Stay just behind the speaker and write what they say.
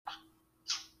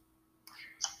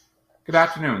Good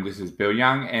afternoon. This is Bill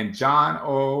Young and John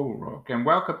O'Rourke, and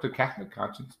welcome to Catholic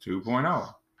Conscience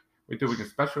 2.0. We're doing a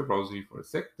special rosary for the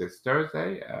sick this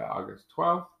Thursday, August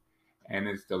 12th, and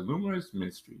it's the Luminous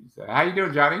Mysteries. How you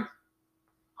doing, Johnny?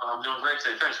 I'm doing great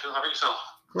today. Thanks, Bill. How about yourself?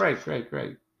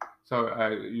 Great.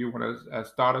 So you want to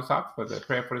start us off with a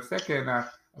prayer for the sick, and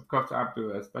of course, I do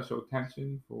a special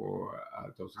attention for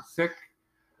those who are sick.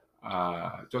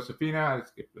 Josephina has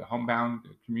skipped the homebound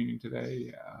communion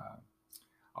today.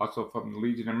 Also from the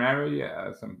Legion of Mary,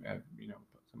 some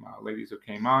ladies who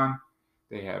came on,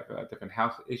 they have different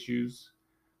health issues.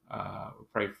 We'll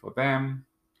pray for them,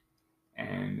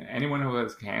 and anyone who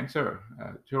has cancer,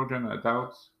 children,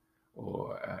 adults,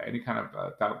 or any kind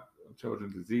of adult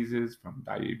children diseases, from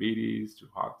diabetes to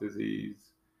heart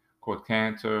disease, cold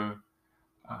cancer,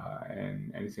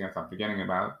 and anything else I'm forgetting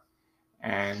about,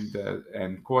 and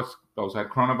of course those who had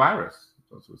coronavirus,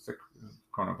 those who are sick with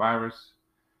coronavirus.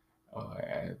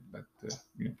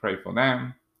 Pray for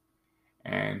them,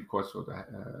 and of course for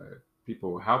the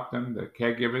people who help them, the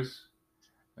caregivers.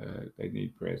 They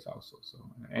need prayers also. So,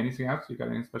 anything else? You got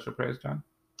any special prayers, John?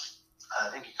 I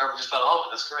think you covered just about all of it.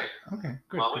 That's great. Okay,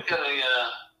 good. Well, we got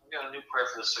a new prayer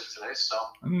for the sick today. So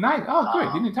nice. Oh,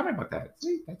 good. You didn't tell me about that.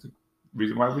 See, that's a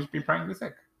reason why we should be praying for the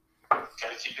sick.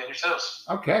 Gotta keep you on your toes.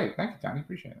 Okay, thank you, Johnny.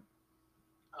 Appreciate it.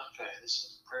 Okay, this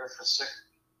is a prayer for the sick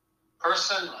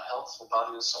person, health of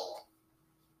body and soul.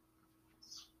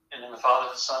 In the name of the Father,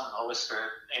 the Son, and the Holy Spirit.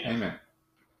 Amen.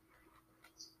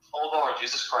 O Lord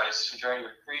Jesus Christ, who during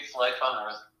your brief life on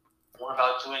earth went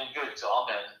about doing good to all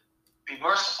men, be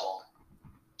merciful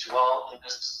to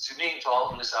me, to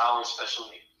all in this hour of special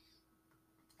need.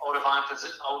 O divine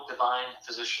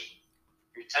physician,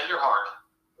 your tender heart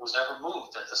was never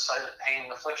moved at the sight of pain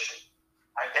and affliction.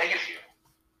 I beg of you,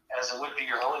 as it would be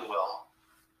your holy will,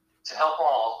 to help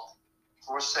all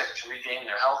who are sick to regain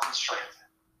their health and strength.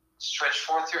 Stretch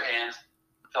forth your hand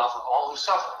to offer all who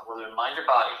suffer, whether in mind or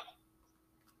body.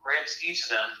 Grant each of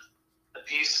them the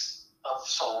peace of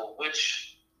soul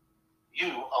which you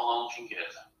alone can give.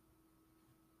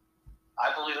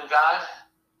 I believe in God.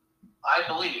 I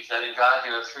believe that in God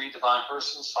there are three divine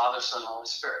persons, Father, Son, and Holy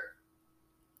Spirit.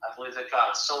 I believe that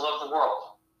God so loved the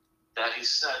world that he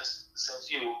sent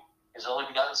you, his only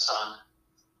begotten Son,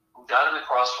 who died on the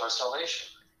cross for our salvation.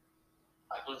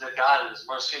 I believe that God, in his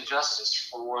mercy and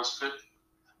justice, rewards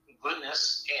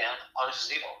goodness and punishes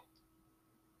evil.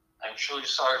 I am truly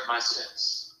sorry for my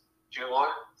sins, dear Lord,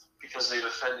 because they've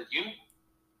offended you,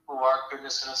 who are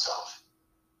goodness in itself.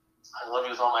 I love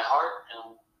you with all my heart,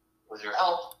 and with your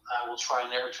help, I will try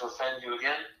never to offend you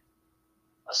again.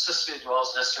 Assist me to do all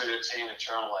is necessary to attain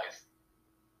eternal life.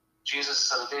 Jesus,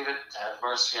 Son of David, have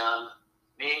mercy on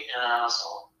me and on us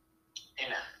all.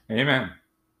 Amen. Amen.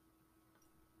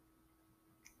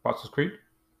 Apostles' Creed.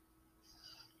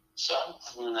 So,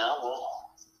 now we'll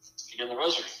begin the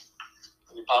Rosary.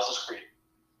 The Apostles' Creed.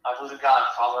 I believe in God,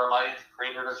 Father Almighty,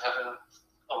 creator of heaven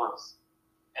and earth,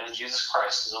 and in Jesus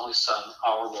Christ, his only Son,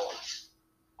 our Lord,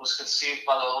 who was conceived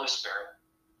by the Holy Spirit,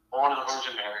 born of the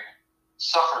Virgin Mary,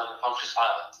 suffered under Pontius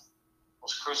Pilate,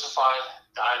 was crucified,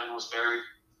 died, and was buried.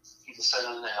 He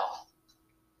descended into hell.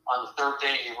 On the third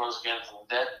day, he rose again from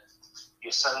the dead. He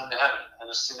ascended into heaven and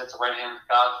is seated at the right hand of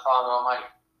God, Father Almighty,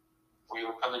 where he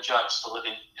will come to judge the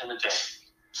living and the dead.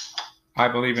 I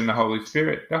believe in the Holy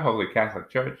Spirit, the Holy Catholic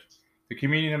Church, the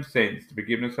communion of saints, the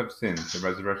forgiveness of sins, the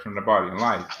resurrection of the body, and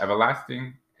life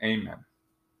everlasting. Amen.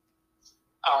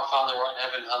 Our Father, who art in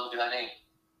heaven, hallowed be thy name.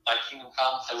 Thy kingdom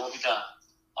come, thy will be done,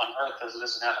 on earth as it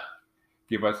is in heaven.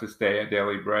 Give us this day our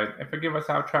daily bread, and forgive us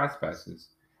our trespasses,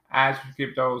 as we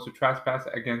forgive those who trespass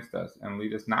against us, and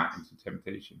lead us not into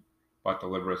temptation, but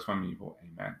deliver us from evil.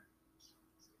 Amen.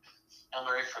 Hail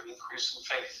Mary, for increase in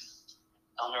faith.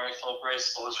 Hail Mary, full of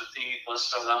grace, the Lord is with thee.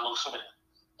 Blessed art thou amongst women,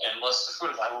 and blessed the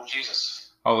fruit of thy womb,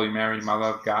 Jesus. Holy Mary, Mother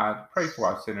of God, pray for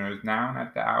us sinners now and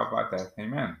at the hour of our death.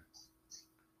 Amen.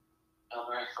 Hail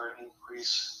Mary, for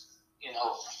increase in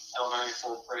hope. Hail Mary,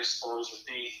 full of grace, the Lord is with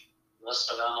thee.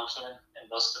 Blessed art thou amongst women, and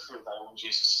blessed the fruit of thy womb,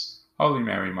 Jesus. Holy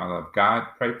Mary, Mother of God,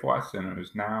 pray for us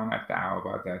sinners now and at the hour of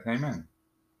our death. Amen.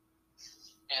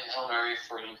 And Hail Mary,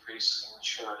 for increase in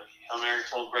maturity. Hail Mary,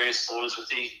 full of grace, the Lord is with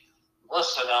thee.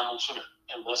 Blessed art thou amongst women,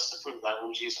 and blessed the fruit of thy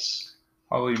womb, Jesus.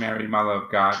 Holy Mary, Mother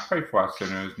of God, pray for us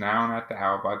sinners now and at the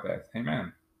hour of our death.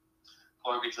 Amen.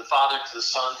 Glory be to the Father, to the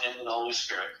Son, and to the Holy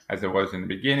Spirit. As it was in the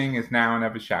beginning, is now, and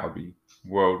ever shall be,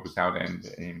 world without end.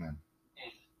 Amen.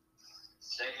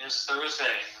 Today is Thursday.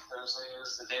 Thursday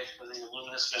is the day for the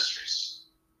Luminous Mysteries.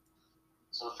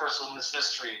 So the first Luminous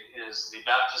Mystery is the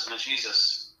baptism of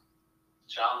Jesus.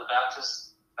 John the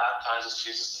Baptist baptizes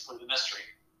Jesus through the mystery.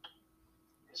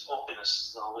 His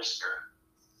openness to the Holy Spirit.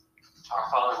 Our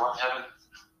Father who art in heaven,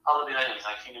 hallowed be thy name.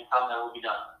 Thy kingdom come, thy will be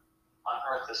done, on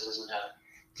earth as it is in heaven.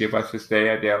 Give us this day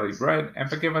our daily bread, and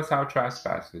forgive us our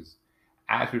trespasses,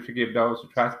 as we forgive those who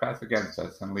trespass against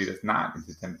us. And lead us not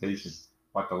into temptation,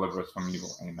 but deliver us from evil.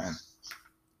 Amen.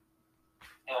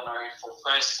 Hail Mary, full of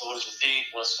grace, the Lord is with thee.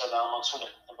 Blessed art thou amongst women,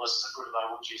 and blessed is the fruit of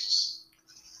thy womb, Jesus.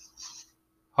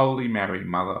 Holy Mary,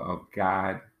 Mother of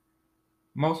God,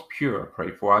 most pure,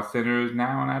 pray for us sinners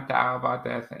now and at the hour of our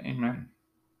death. Amen.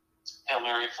 Hail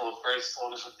Mary, full of grace, the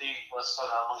Lord is with thee. Blessed art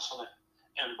thou amongst women,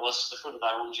 and blessed is the fruit of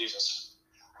thy womb, Jesus.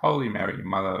 Holy Mary,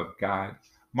 Mother of God,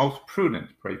 most prudent,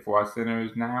 pray for us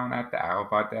sinners now and at the hour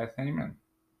of our death. Amen.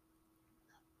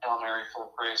 Hail Mary, full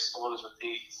of grace, the Lord is with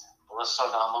thee. Blessed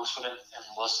art thou amongst women, and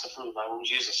blessed is the fruit of thy womb,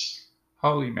 Jesus.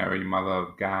 Holy Mary, Mother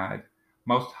of God,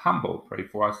 most humble, pray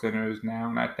for us sinners now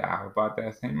and at the hour of our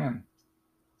death. Amen.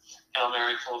 Hail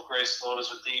Mary, full of grace, the Lord is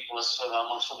with thee. Blessed art thou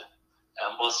amongst women,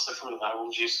 and blessed is the fruit of thy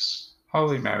womb, Jesus.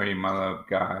 Holy Mary, Mother of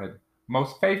God,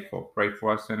 most faithful, pray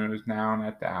for us sinners now and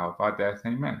at the hour of our death.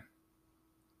 Amen.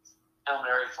 Hail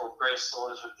Mary, full of grace, the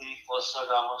Lord is with thee. Blessed art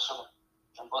thou amongst women,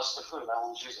 and blessed is the fruit of thy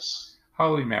womb, Jesus.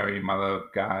 Holy Mary, Mother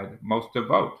of God, most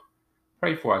devout,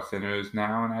 pray for us sinners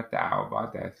now and at the hour of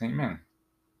our death. Amen.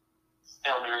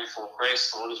 Hail Mary, full of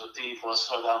grace, the Lord is with thee.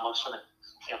 Blessed art thou amongst women,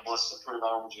 and blessed is the fruit of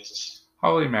thy womb, Jesus.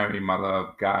 Holy Mary, Mother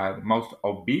of God, most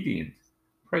obedient,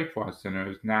 pray for us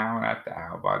sinners now and at the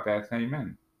hour of our death.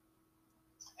 Amen.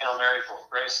 Hail Mary, full of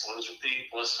grace, the Lord is with thee.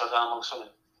 Blessed art thou amongst women,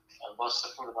 and blessed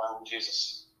is the fruit of thy womb,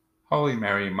 Jesus. Holy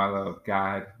Mary, Mother of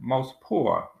God, most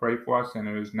poor, pray for us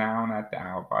sinners now and at the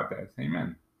hour of our death.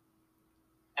 Amen.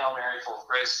 Hail Mary, full of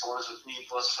grace, the Lord is with thee.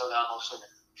 Blessed art thou amongst women,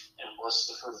 and blessed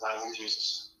is the fruit of thy womb,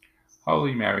 Jesus.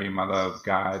 Holy Mary, Mother of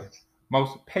God,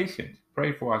 most patient,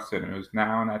 pray for us sinners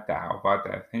now and at the hour of our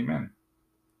death. Amen.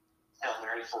 Hail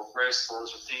Mary, full of grace, the Lord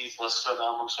is with thee. Blessed art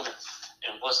thou amongst women,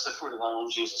 and blessed is the fruit of thy womb,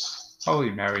 Jesus.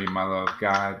 Holy Mary, Mother of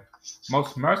God,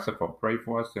 most merciful, pray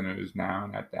for us sinners now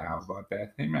and at the hour of our death.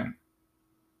 Amen.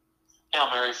 Hail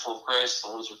Mary, full of grace, the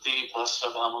Lord is with thee. Blessed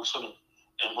art thou amongst women,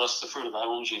 and blessed is the fruit of thy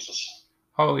womb, Jesus.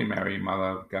 Holy Mary,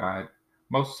 Mother of God,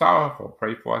 most sorrowful,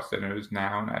 pray for us sinners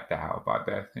now and at the hour of our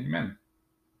death. Amen.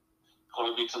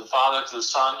 Glory be to the Father, to the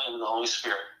Son, and to the Holy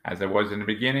Spirit. As it was in the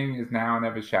beginning, is now, and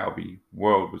ever shall be,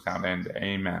 world without end.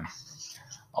 Amen.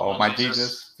 O my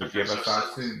Jesus, forgive us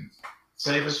our sins.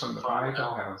 Save us from the fires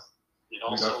of hell.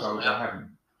 Lead us souls to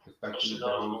heaven, especially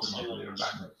those who most need of thy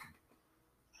mercy.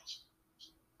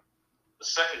 The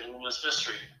second luminous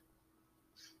mystery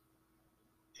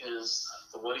is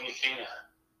the wedding at Cana.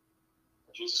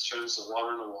 Jesus turns the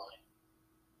water into wine.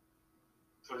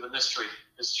 Through the mystery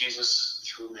is Jesus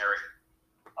through Mary.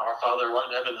 Our Father who art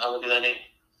in heaven, hallowed be thy name.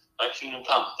 Thy kingdom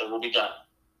come, thy will be done,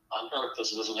 on earth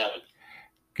as it is in heaven.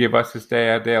 Give us this day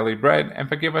our daily bread, and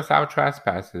forgive us our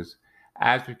trespasses,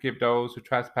 as we forgive those who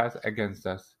trespass against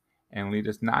us. And lead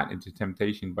us not into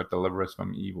temptation, but deliver us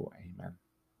from evil. Amen.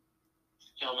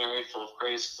 Hail Mary, full of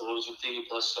grace, the Lord is with thee.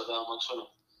 Blessed art thou amongst women,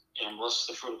 and blessed is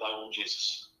the fruit of thy womb,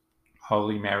 Jesus.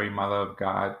 Holy Mary, Mother of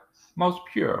God, most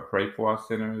pure, pray for us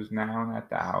sinners now and at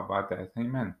the hour of our death.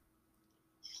 Amen.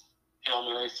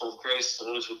 Hail Mary, full of grace, the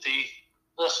Lord is with thee.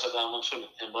 Blessed art thou amongst women,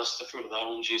 and blessed is the fruit of thy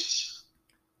womb, Jesus.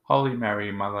 Holy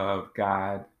Mary, Mother of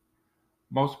God,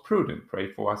 most prudent,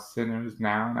 pray for us sinners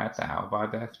now and at the hour of our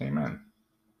death. Amen.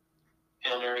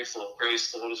 Hail Mary, full of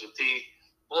grace, the Lord is with thee.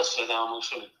 Blessed art thou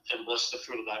amongst women, and blessed is the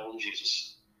fruit of thy womb,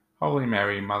 Jesus. Holy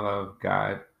Mary, Mother of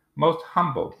God, most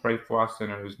humble, pray for us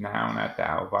sinners now and at the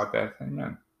hour of our death.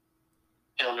 Amen.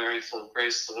 Hail Mary, full of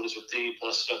grace, the Lord is with thee.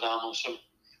 Blessed art thou amongst women,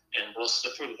 and blessed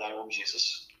is the fruit of thy womb,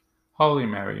 Jesus. Holy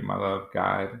Mary, Mother of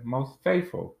God, most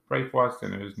faithful, pray for us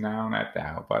sinners now and at the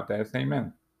hour of our death.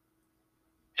 Amen.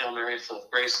 Hail Mary, full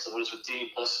of grace, the Lord is with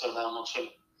thee. Blessed art thou amongst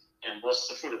women, and blessed is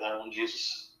the fruit of thy womb,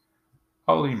 Jesus.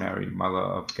 Holy Mary, Mother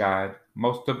of God,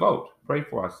 most devout, pray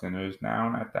for us sinners now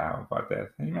and at the hour of our death.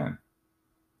 Amen.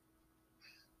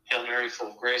 Hail Mary,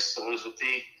 full of grace, the Lord is with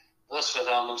thee. Blessed art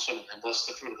thou amongst women, and blessed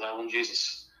is the fruit of thy womb,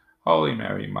 Jesus. Holy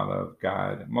Mary, Mother of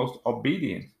God, most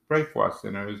obedient, pray for us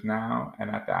sinners now and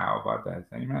at the hour of our death.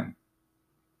 Amen.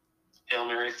 Hail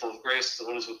Mary, full of grace, the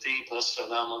Lord is with thee. Blessed art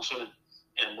thou amongst women,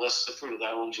 and blessed is the fruit of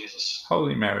thy womb, Jesus.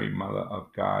 Holy Mary, Mother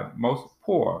of God, most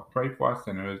poor, pray for us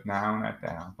sinners now and at the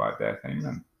hour of our death.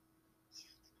 Amen.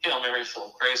 Hail Mary, full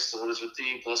of grace, the Lord is with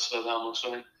thee. Blessed art thou amongst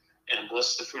women, and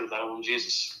blessed is the fruit of thy womb,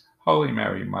 Jesus. Holy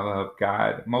Mary, Mother of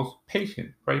God, most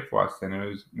patient, pray for us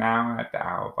sinners now and at the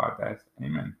hour of our death.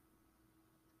 Amen.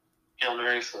 Hail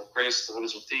Mary, full of grace, the Lord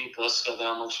is with thee. Blessed art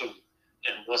thou amongst women,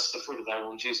 and blessed is the fruit of thy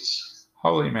womb, Jesus.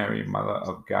 Holy Mary, Mother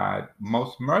of God,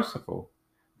 most merciful,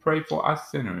 pray for us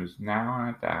sinners now and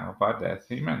at the hour of our death.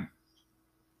 Amen.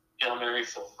 Hail Mary,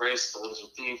 full of grace, the Lord is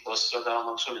with thee. Blessed art thou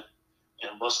amongst women,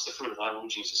 and blessed the fruit of thy womb,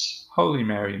 Jesus. Holy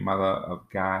Mary, Mother of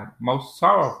God, most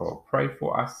sorrowful, pray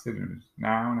for us sinners,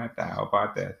 now and at the hour of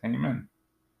our death. Amen.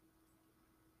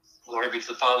 Glory be to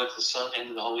the Father, to the Son, and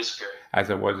to the Holy Spirit. As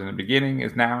it was in the beginning,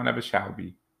 is now, and ever shall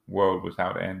be, world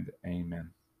without end. Amen.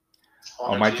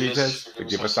 O my Jesus,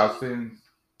 forgive us our sins,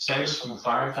 save us from the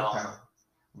fires of hell,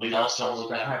 lead our souls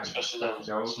to heaven, especially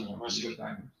those who need mercy of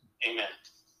thine mercy. Amen.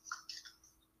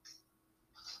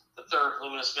 The third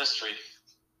luminous mystery.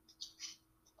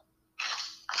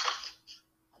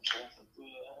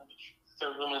 The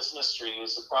third luminous mystery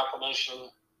is the proclamation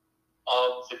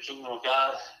of the kingdom of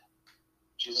God.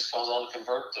 Jesus calls all to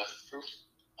convert. The fruit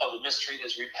of the mystery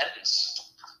is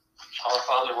repentance. Our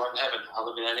Father who art in heaven,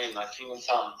 hallowed be thy name. Thy kingdom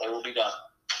come, thy will be done,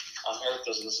 on earth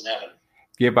as it is in heaven.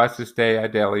 Give us this day our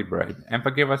daily bread, and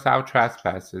forgive us our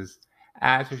trespasses,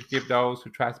 as we forgive those who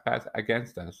trespass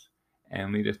against us.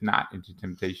 And lead us not into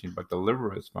temptation, but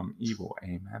deliver us from evil.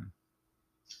 Amen.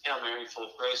 Hail Mary, full of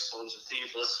grace, the Lord is with thee.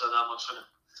 Blessed art thou amongst women,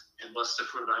 and blessed the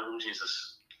fruit of thy womb,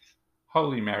 Jesus.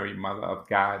 Holy Mary, Mother of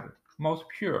God, most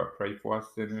pure, pray for us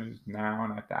sinners, now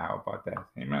and at the hour of our death.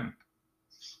 Amen.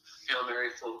 Hail Mary,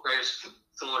 full of grace,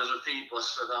 the Lord is with thee.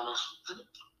 Blessed art thou amongst women,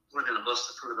 and blessed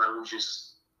the fruit of thy womb,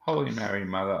 Jesus. Holy Mary,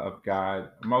 Mother of God,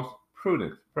 most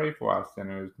prudent, pray for us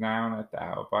sinners, now and at the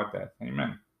hour of our death.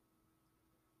 Amen.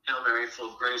 Hail Mary,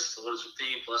 full of grace, the Lord is with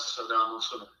thee. Blessed art thou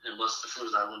amongst women, and blessed the fruit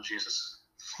of thy womb, Jesus.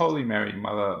 Holy Mary,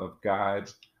 Mother of God,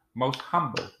 most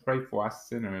humble, pray for us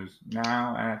sinners,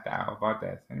 now and at the hour of our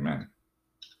death. Amen.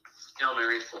 Hail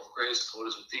Mary, full of grace, the Lord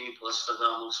is with thee. Blessed art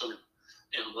thou amongst women,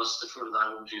 and blessed the fruit of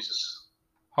thy womb, Jesus.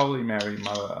 Holy Mary,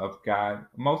 Mother of God,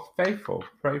 most faithful,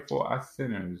 pray for us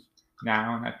sinners,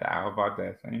 now and at the hour of our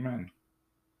death. Amen.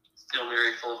 Hail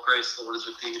Mary, full of grace, the Lord is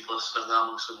with thee. Blessed art thou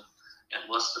amongst women, and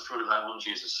blessed the fruit of thy womb,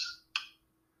 Jesus.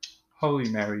 Holy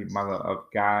Mary, Mother of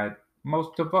God,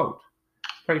 most devout,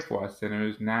 pray for us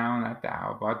sinners, now and at the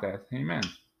hour of our death. Amen.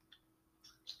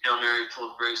 Hail Mary,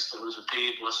 full of grace, the Lord is with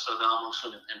thee. Blessed art thou amongst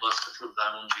women, and blessed the fruit of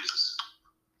thy womb, Jesus.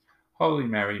 Holy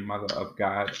Mary, Mother of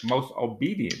God, most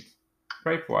obedient,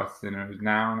 pray for us sinners,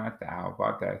 now and at the hour of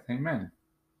our death. Amen.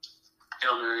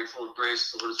 Hail Mary, full of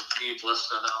grace, the Lord is with thee.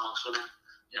 Blessed art thou amongst women,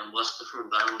 and blessed the fruit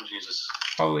of thy womb, Jesus.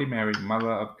 Holy Mary,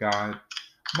 Mother of God,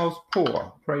 most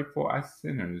poor, pray for us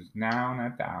sinners, now and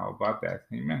at the hour of our death.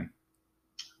 Amen.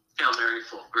 Hail Mary,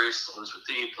 full of grace, the Lord is with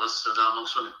thee. Blessed art thou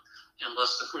amongst women, and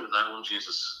blessed the fruit of thy womb,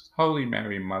 Jesus. Holy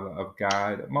Mary, Mother of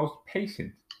God, most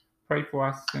patient, pray for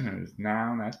us sinners,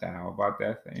 now and at the hour of our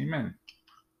death. Amen.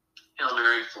 Hail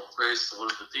Mary, full of grace, the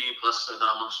Lord is with thee. Blessed art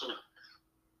thou amongst women.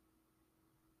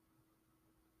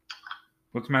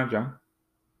 What's the matter, John?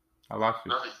 I lost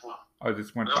you. Nothing. Oh,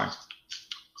 this went fine.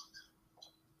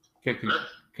 Okay,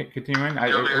 Good. continuing.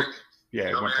 Hail Mary, Yeah, it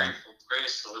Hail went Mary, fine. full of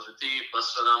grace, the Lord is with thee.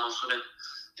 Blessed art thou amongst women,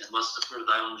 and blessed the fruit of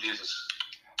thy womb, Jesus.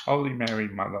 Holy Mary,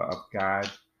 Mother of God,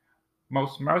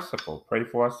 most merciful, pray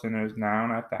for us sinners, now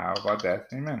and at the hour of our death.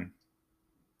 Amen.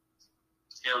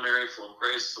 Hail Mary, full of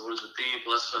grace, the Lord is with thee.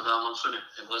 Blessed art thou amongst women,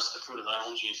 and blessed the fruit of thy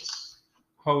womb, Jesus.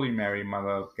 Holy Mary, Mother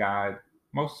of God,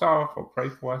 most sorrowful, pray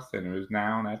for us sinners,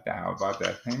 now and at the hour of our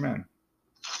death. Amen.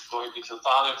 Glory be to the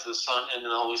Father, to the Son, and to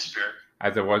the Holy Spirit.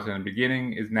 As it was in the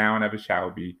beginning, is now, and ever shall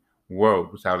be,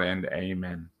 world without end.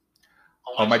 Amen.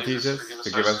 O my Jesus,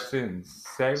 forgive us sins,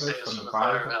 save us from the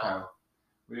fires of hell,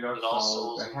 lead our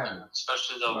souls to heaven,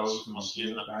 especially those who most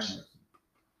need thy mercy.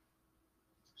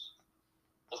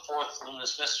 The fourth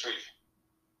luminous mystery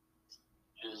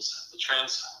is the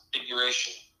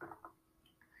Transfiguration.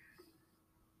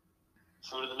 The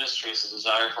fruit of the mystery is the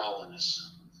desire for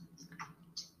holiness.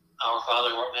 Our Father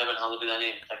who art in heaven, hallowed be thy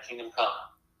name. Thy kingdom come,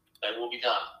 thy will be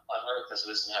done, on earth as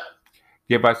it is in heaven.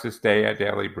 Give us this day our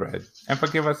daily bread, and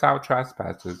forgive us our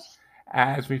trespasses,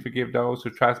 as we forgive those who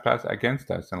trespass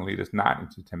against us, and lead us not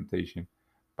into temptation,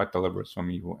 but deliver us from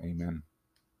evil. Amen.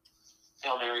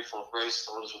 Hail Mary, full of grace,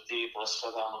 the Lord is with thee. Blessed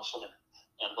art thou amongst women,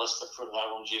 and blessed the fruit of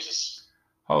thy womb, Jesus.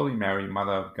 Holy Mary,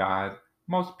 Mother of God,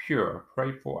 most pure,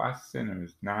 pray for us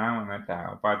sinners, now and at the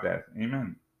hour of our death.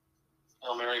 Amen.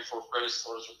 Hail Mary, full of grace, the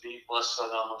Lord is with thee. Blessed art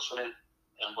thou amongst women,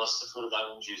 and blessed the fruit of thy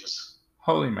womb, Jesus.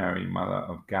 Holy Mary, Mother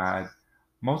of God,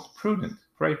 most prudent,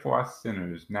 pray for us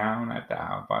sinners, now and at the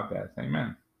hour of our death.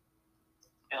 Amen.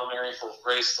 Hail Mary, full of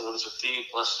grace, the Lord is with thee.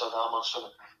 Blessed art thou amongst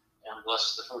women, and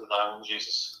blessed the fruit of thy womb,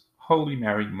 Jesus. Holy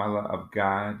Mary, Mother of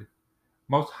God,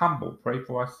 most humble, pray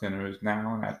for us sinners,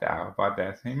 now and at the hour of our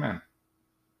death. Amen.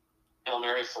 Hail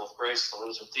Mary, full of grace, the Lord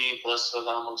is with thee. Blessed art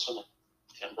thou amongst women,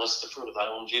 and blessed the fruit of thy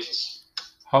womb, Jesus.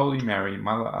 Holy Mary,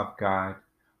 Mother of God,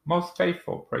 most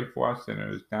faithful, pray for us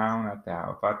sinners, now and at the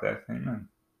hour of our death. Amen.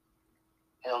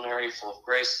 Hail Mary, Mary, full of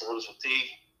grace, the Lord is with thee.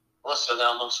 Blessed art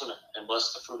thou amongst women, and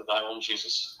blessed the fruit of thy womb,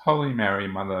 Jesus. Holy Mary,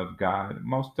 Mother of God,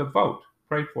 most devout,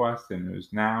 pray for us sinners,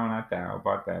 now and at the hour of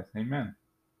our death. Amen.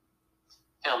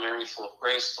 Hail Mary, full of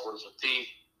grace, the Lord is with thee.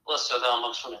 Blessed art thou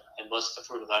amongst women, and blessed the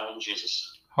fruit of thy womb,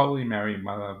 Jesus. Holy Mary,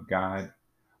 Mother of God,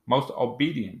 most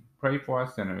obedient, pray for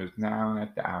us sinners, now and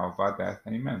at the hour of our death.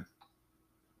 Amen.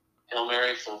 Hail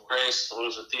Mary, full of grace, the Lord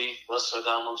is with thee. Blessed art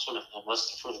thou amongst women, and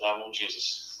blessed the fruit of thy womb,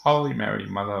 Jesus. Holy Mary,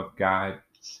 Mother of God,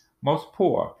 most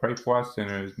poor, pray for us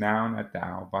sinners, now and at the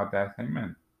hour of our death.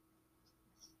 Amen.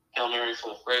 Hail Mary,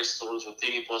 full of grace, the Lord is with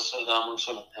thee. Blessed art thou amongst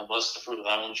women, and blessed the fruit of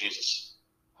thy womb, Jesus.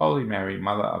 Holy Mary,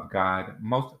 Mother of God,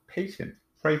 most patient,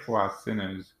 pray for us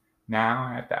sinners, now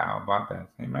and at the hour of our death.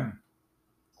 Amen.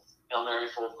 Hail Mary,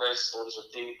 full of grace, the Lord is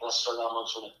with thee. Blessed art thou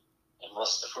amongst women, and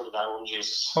blessed the fruit of thy womb,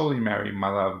 Jesus. Holy Mary,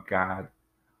 Mother of God,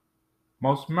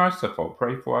 most merciful,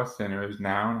 pray for us sinners,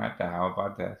 now and at the hour of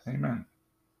our death. Amen.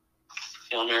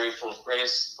 Hail Mary, full of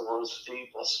grace, the Lord is with thee.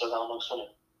 Blessed art thou amongst women,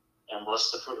 and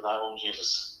blessed the fruit of thy womb,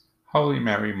 Jesus. Holy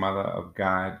Mary, Mother of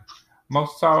God,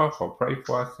 most sorrowful, pray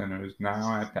for us sinners,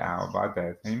 now and at the hour of our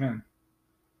death. Amen.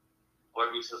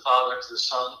 Glory be to the Father, to the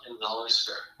Son, and to the Holy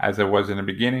Spirit. As it was in the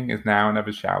beginning, is now, and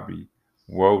ever shall be,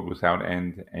 world without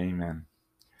end. Amen.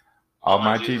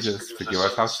 Almighty Jesus, forgive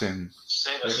us our sins.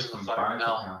 Save us from the fire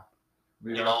of hell.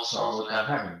 Lead all souls in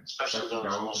heaven, especially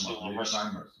those who most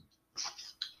need mercy.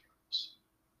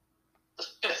 The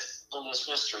fifth luminous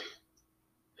mystery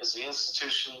is the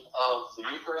institution of the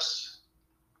Eucharist.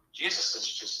 Jesus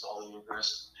institutes the Holy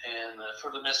Eucharist, and the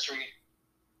further mystery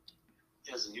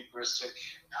is the Eucharistic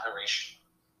adoration.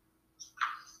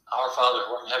 Our Father,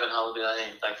 who art in heaven, hallowed be thy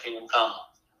name. Thy kingdom come,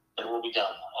 thy will be done,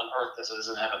 on earth as it is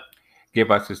in heaven.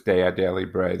 Give us this day our daily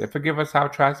bread, and forgive us our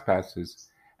trespasses,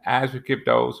 as we forgive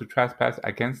those who trespass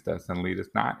against us, and lead us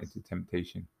not into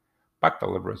temptation, but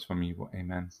deliver us from evil.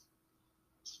 Amen.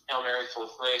 Hail Mary, full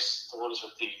of grace, the Lord is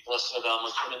with thee. Blessed art thou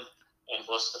amongst women, and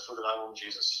blessed the fruit of thy womb,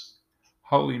 Jesus.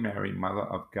 Holy Mary, Mother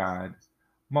of God,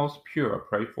 most pure,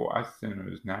 pray for us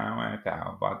sinners, now and at the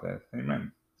hour of our death.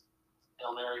 Amen.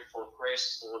 Hail Mary, full of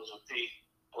grace, the Lord is with thee.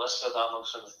 Blessed art thou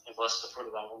amongst women, and blessed the fruit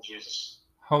of thy womb, Jesus.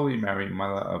 Holy Mary,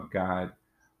 Mother of God,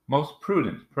 most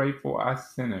prudent, pray for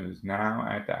us sinners, now and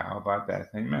at the hour of our death.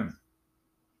 Amen.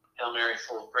 Hail Mary,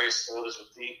 full of grace, the Lord is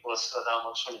with thee. Blessed art thou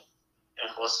amongst women,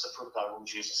 and blessed the fruit of thy womb,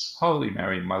 Jesus. Holy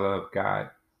Mary, Mother of God,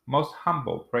 most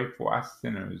humble, pray for us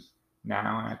sinners,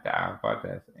 now and at the hour of our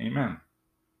death. Amen.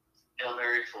 Hail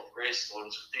Mary, full of grace, the Lord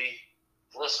is with thee.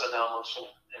 Blessed art thou amongst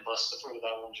women, and blessed the fruit of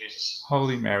thy womb, Jesus.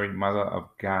 Holy Mary, Mother of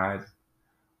God,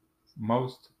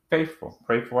 most faithful,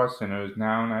 pray for us sinners,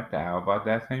 now and at the hour of our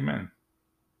death. Amen.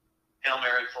 Hail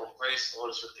Mary, full of grace, the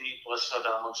Lord is with thee. Blessed art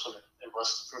thou amongst women, and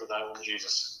blessed the fruit of thy womb,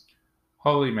 Jesus.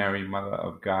 Holy Mary, Mother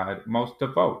of God, most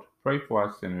devout, pray for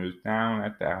us sinners, now and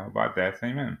at the hour of our death.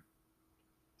 Amen.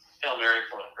 Hail Mary,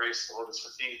 full of grace, the Lord is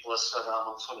with thee. Blessed art thou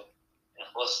amongst women, and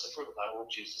blessed the fruit of thy womb,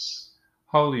 Jesus.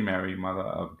 Holy Mary, Mother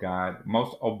of God,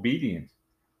 most obedient,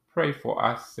 pray for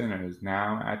us sinners,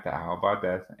 now and at the hour of our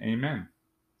death. Amen.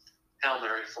 Hail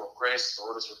Mary, full of grace, the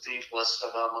Lord is with thee. Blessed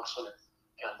art thou amongst women,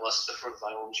 and blessed the fruit of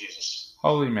thy womb, Jesus.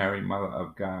 Holy Mary, Mother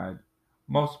of God,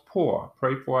 most poor,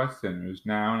 pray for us sinners,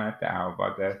 now and at the hour of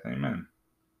our death. Amen.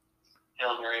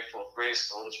 Hail Mary, full of grace,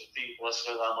 the Lord is with thee. Blessed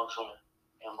art thou amongst women,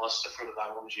 and blessed the fruit of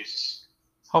thy womb, Jesus.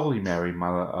 Holy Mary,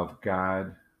 Mother of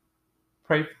God,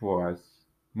 pray for us,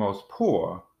 most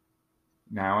poor,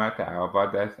 now at the hour of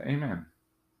our death. Amen.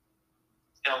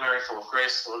 Hail Mary, full of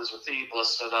grace, the Lord is with thee.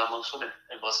 Blessed art thou amongst women,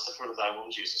 and blessed the fruit of thy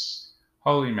womb, Jesus.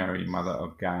 Holy Mary, Mother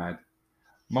of God,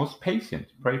 most patient,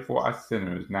 pray for us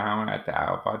sinners, now and at the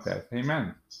hour of our death.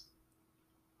 Amen.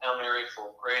 Hail Mary, full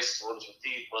of grace, the Lord is with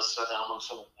thee. Blessed art thou amongst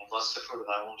women, and blessed the fruit of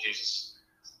thy womb, Jesus.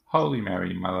 Holy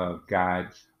Mary, Mother of God,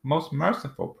 most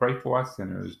merciful, pray for us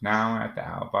sinners, now and at the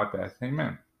hour of our death.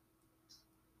 Amen.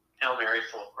 Hail Mary,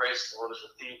 full of grace, the Lord is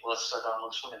with thee. Blessed art thou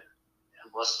amongst women,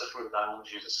 and blessed the fruit of thy womb,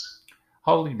 Jesus.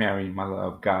 Holy Mary, Mother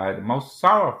of God, most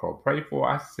sorrowful, pray for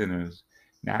us sinners,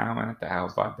 now and at the hour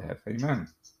of our death. Amen.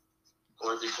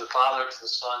 Glory be to the Father, to the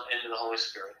Son, and to the Holy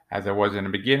Spirit. As it was in the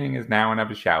beginning, is now, and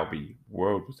ever shall be,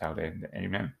 world without end.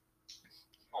 Amen.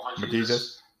 O my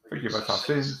Jesus, forgive us our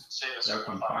sins, save us from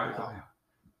from the the fire fires of of hell. hell.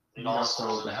 Lead all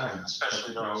souls to heaven,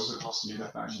 especially those who most need need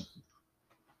of thy mercy.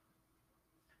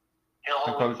 Hail,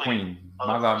 The Holy Holy Queen,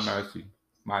 Mother of mercy,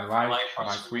 my life,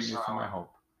 my sweetness, and my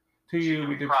hope. To you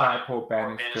we cry, poor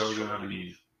banished children of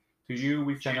Eve. To you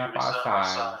we send up our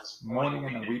sighs, mourning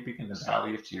and weeping in the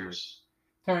valley of tears.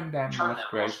 Turn then, most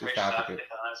gracious advocate,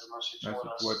 mercy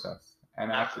towards us,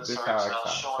 and after this our exile,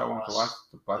 show unto us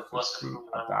the blessed fruit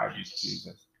of thy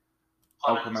Jesus.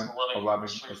 clement, beloved,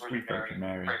 sweet Virgin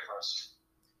Mary, pray for us.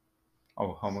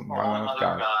 O Holy Mother of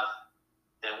God,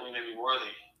 that we may be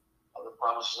worthy of the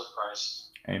promises of Christ.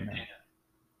 Amen. Amen.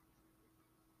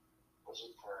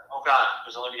 O God,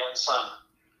 whose only begotten Son,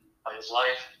 by his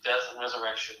life, death, and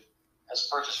resurrection, has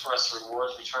purchased for us the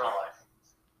rewards of eternal life,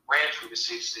 grant, we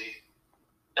beseech thee,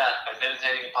 that by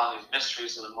meditating upon these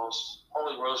mysteries of the most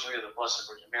holy rosary of the Blessed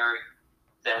Virgin Mary,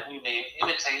 that we may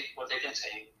imitate what they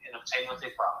contain and obtain what they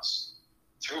promise.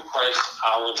 Through Christ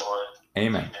our Lord.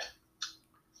 Amen. Amen.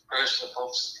 Prayers for the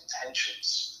Pope's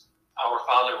intentions. Our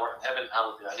Father, who art in heaven,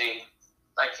 hallowed be thy name.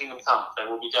 Thy kingdom come, thy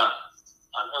will be done,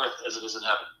 on earth as it is in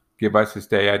heaven. Give us this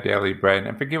day our daily bread,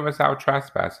 and forgive us our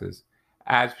trespasses,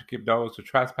 as we forgive those who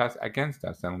trespass against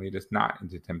us, and lead us not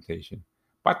into temptation,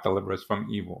 but deliver us from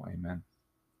evil. Amen.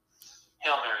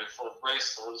 Hail Mary, full of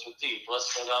grace, the Lord is with thee.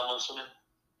 Blessed art thou amongst women,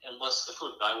 and blessed is the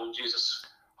fruit of thy womb, Jesus.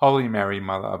 Holy Mary,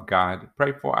 Mother of God,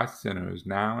 pray for us sinners,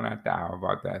 now and at the hour of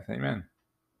our death. Amen.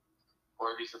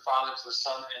 Glory be to the Father, to the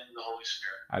Son, and to the Holy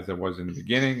Spirit. As it was in the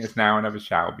beginning, is now, and ever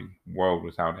shall be, world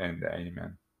without end.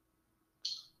 Amen.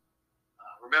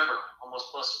 Remember, O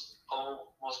most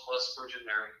blessed Virgin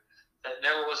Mary, that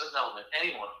never was it known that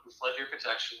anyone who fled your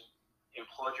protection,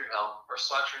 implored your help, or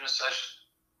sought your intercession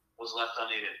was left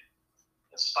unaided.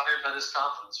 Inspired by this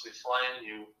confidence, we fly in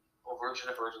you, O Virgin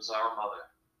of Virgins, our Mother.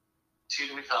 To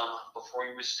you do we come, before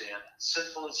you we stand,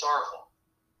 sinful and sorrowful.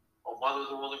 O Mother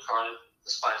of the world incarnate,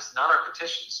 despise not our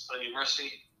petitions, but in your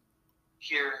mercy,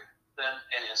 hear them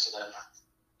and answer them.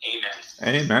 Amen.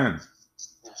 Amen.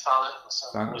 And Father, the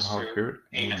Son, and the Holy Spirit.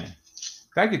 Amen.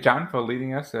 Thank you, John, for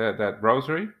leading us that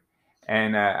rosary.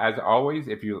 And as always,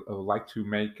 if you would like to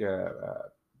make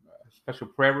a special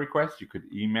prayer request, you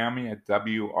could email me at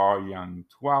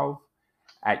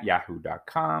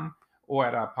wryoung12@yahoo.com or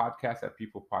at our podcast at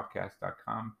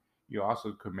peoplepodcast.com. You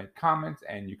also could make comments,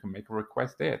 and you can make a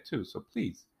request there too. So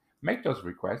please make those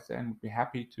requests, and we'll be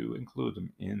happy to include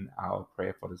them in our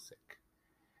prayer for the sick.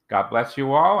 God bless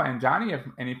you all. And Johnny,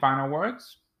 any final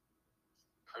words?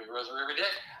 Pray the rosary every day.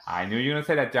 I knew you were going to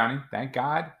say that, Johnny. Thank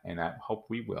God, and I hope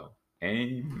we will.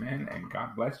 Amen. And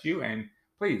God bless you. And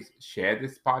please share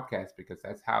this podcast, because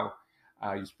that's how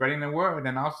you're spreading the word,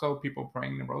 and also people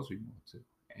praying the rosary more too.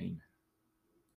 Amen.